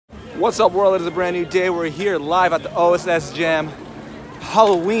What's up, world? It is a brand new day. We're here live at the OSS Jam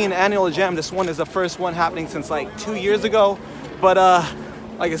Halloween annual jam. This one is the first one happening since like 2 years ago. But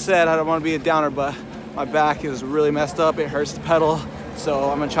like I said, I don't want to be a downer, but my back is really messed up. It hurts to pedal.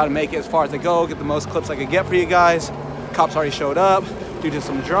 So I'm gonna try to make it as far as I go, get the most clips I could get for you guys. Cops already showed up due to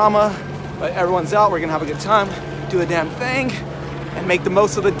some drama, but everyone's out. We're gonna have a good time, do the damn thing, and make the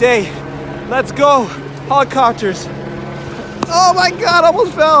most of the day. Let's go, helicopters. Oh my God, I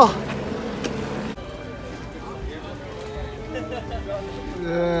almost fell.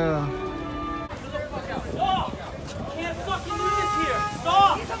 Yeah.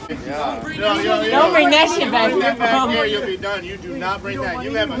 Don't bring that shit back here. You'll be done. You do not bring that.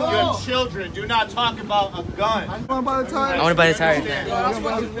 You have children. Do not talk about a gun. I want to buy the tires,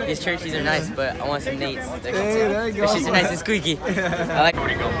 man. These churches are nice, but I want some Nates. Hey, there you go. They're nice and squeaky. I like.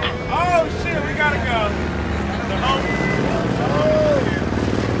 Oh shit, we gotta go.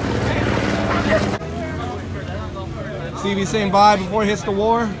 CB saying bye before it hits the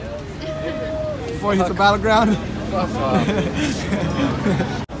war, before it hits the battleground. Anybody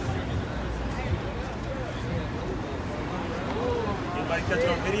catch it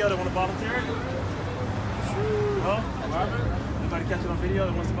on video that want to volunteer? No? Anybody catch it on video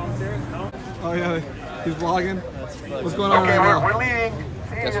that wants to volunteer? No? Oh yeah, he's vlogging. What's going on right now? We're leaving.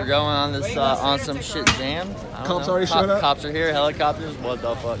 Guess we're going on this on some shit jam. Cops already showed up? Cops are here, helicopters, what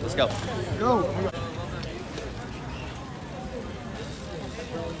the fuck? Let's go. Go.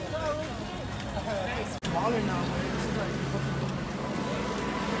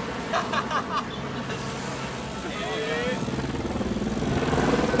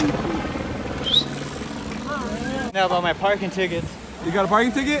 Now about my parking tickets. You got a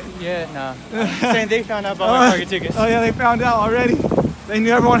parking ticket? Yeah, no. Saying they found out about my parking tickets. Oh yeah, they found out already. They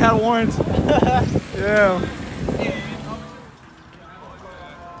knew everyone had warrants. Yeah.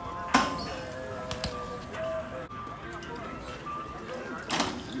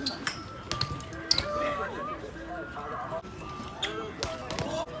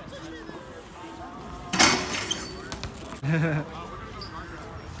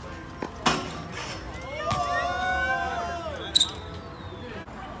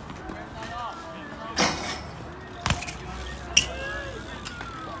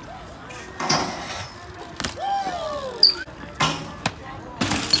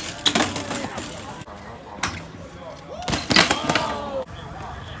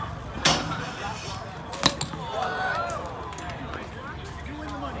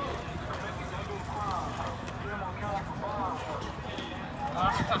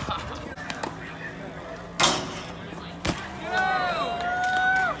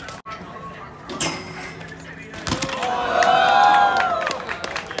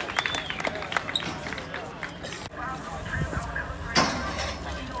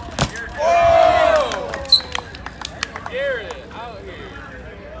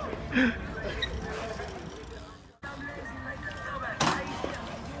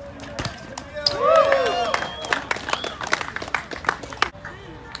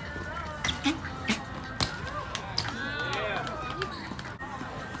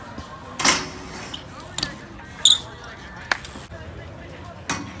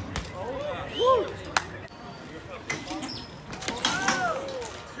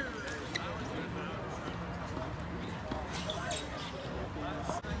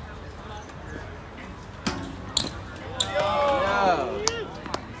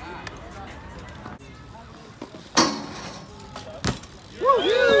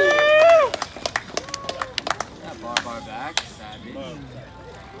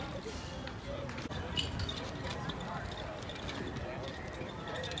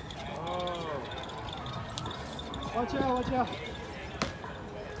 Watch out, watch out.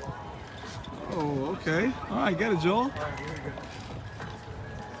 Oh, okay. All right, get it, Joel. Hell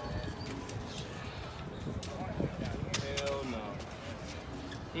no.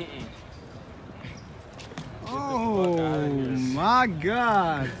 Oh my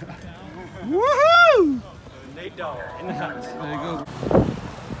God. Woohoo! Nate Dogg in the house. There you go.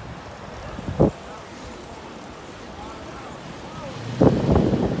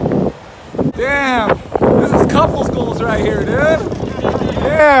 Damn, this is couples goals right here, dude.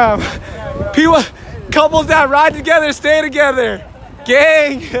 Damn. People, couples that ride together, stay together.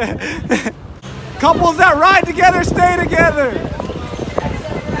 Gang. Couples that ride together, stay together.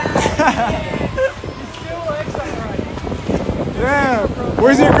 Damn.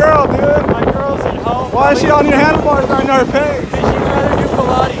 Where's your girl, dude? My girl's at home. Why is she on your handlebars on her page? She'd rather do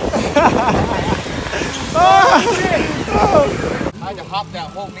Pilates. I had to hop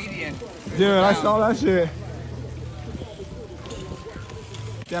that whole median. Dude, I saw that shit.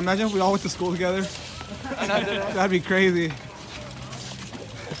 Yeah, imagine if we all went to school together. That'd be crazy.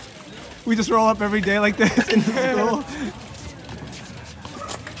 We just roll up every day like this in school.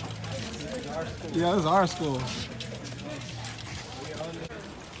 Yeah, this is our school.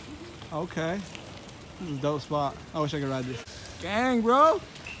 Okay. This is a dope spot. I wish I could ride this. Gang, bro.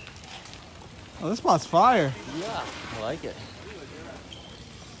 Oh, this spot's fire. Yeah, I like it.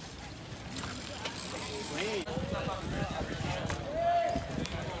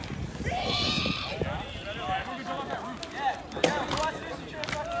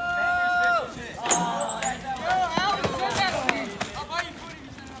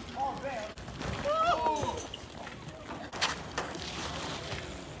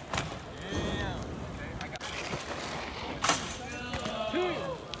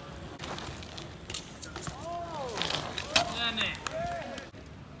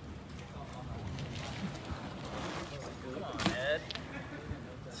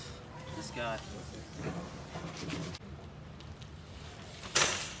 This guy.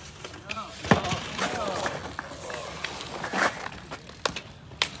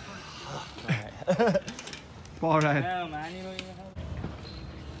 Ball ride.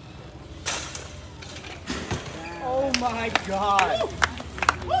 Oh my god.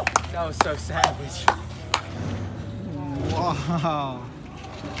 That was so savage. Wow.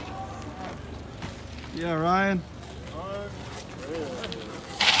 Yeah, Ryan.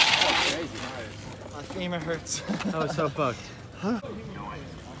 My femur hurts. That was so fucked.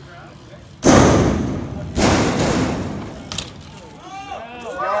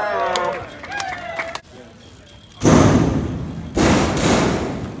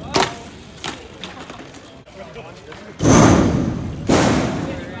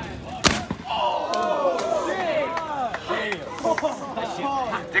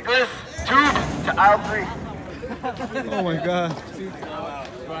 Nicholas, 2 to aisle 3. Oh my God.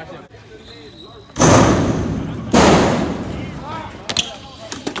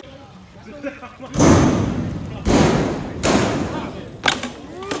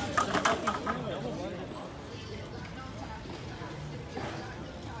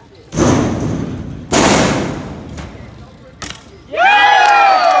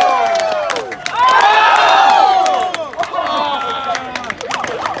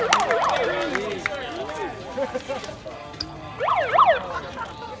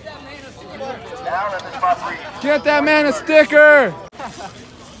 Now in the spot 3. Get that man a sticker.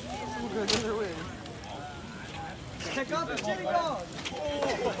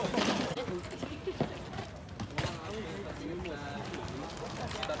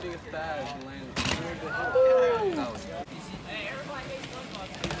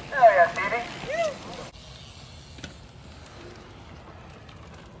 Hell yeah, Stevie.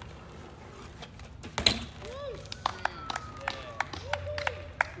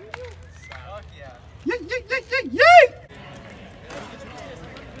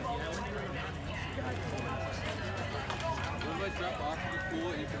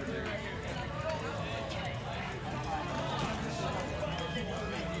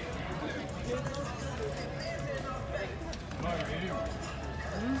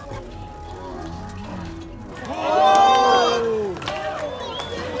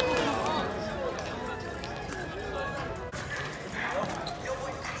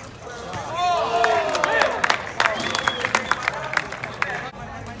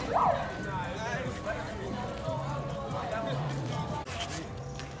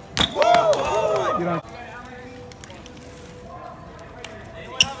 Get on.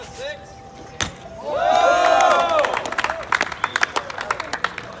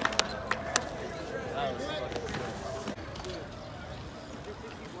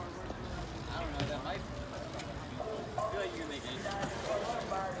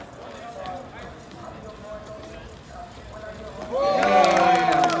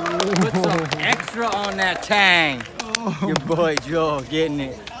 Put some extra on that tang. Your boy Joe getting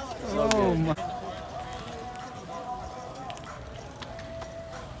it. Oh my.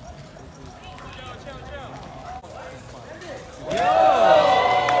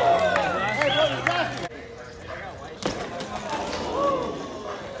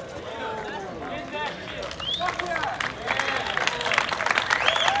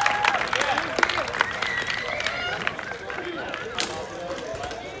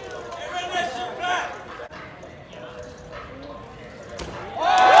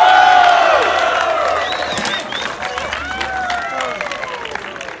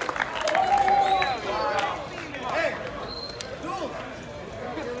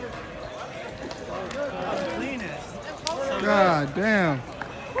 God damn.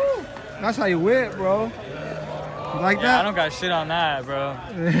 That's how you whip, bro. like Yeah, that? I don't got shit on that, bro.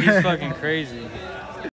 He's fucking crazy.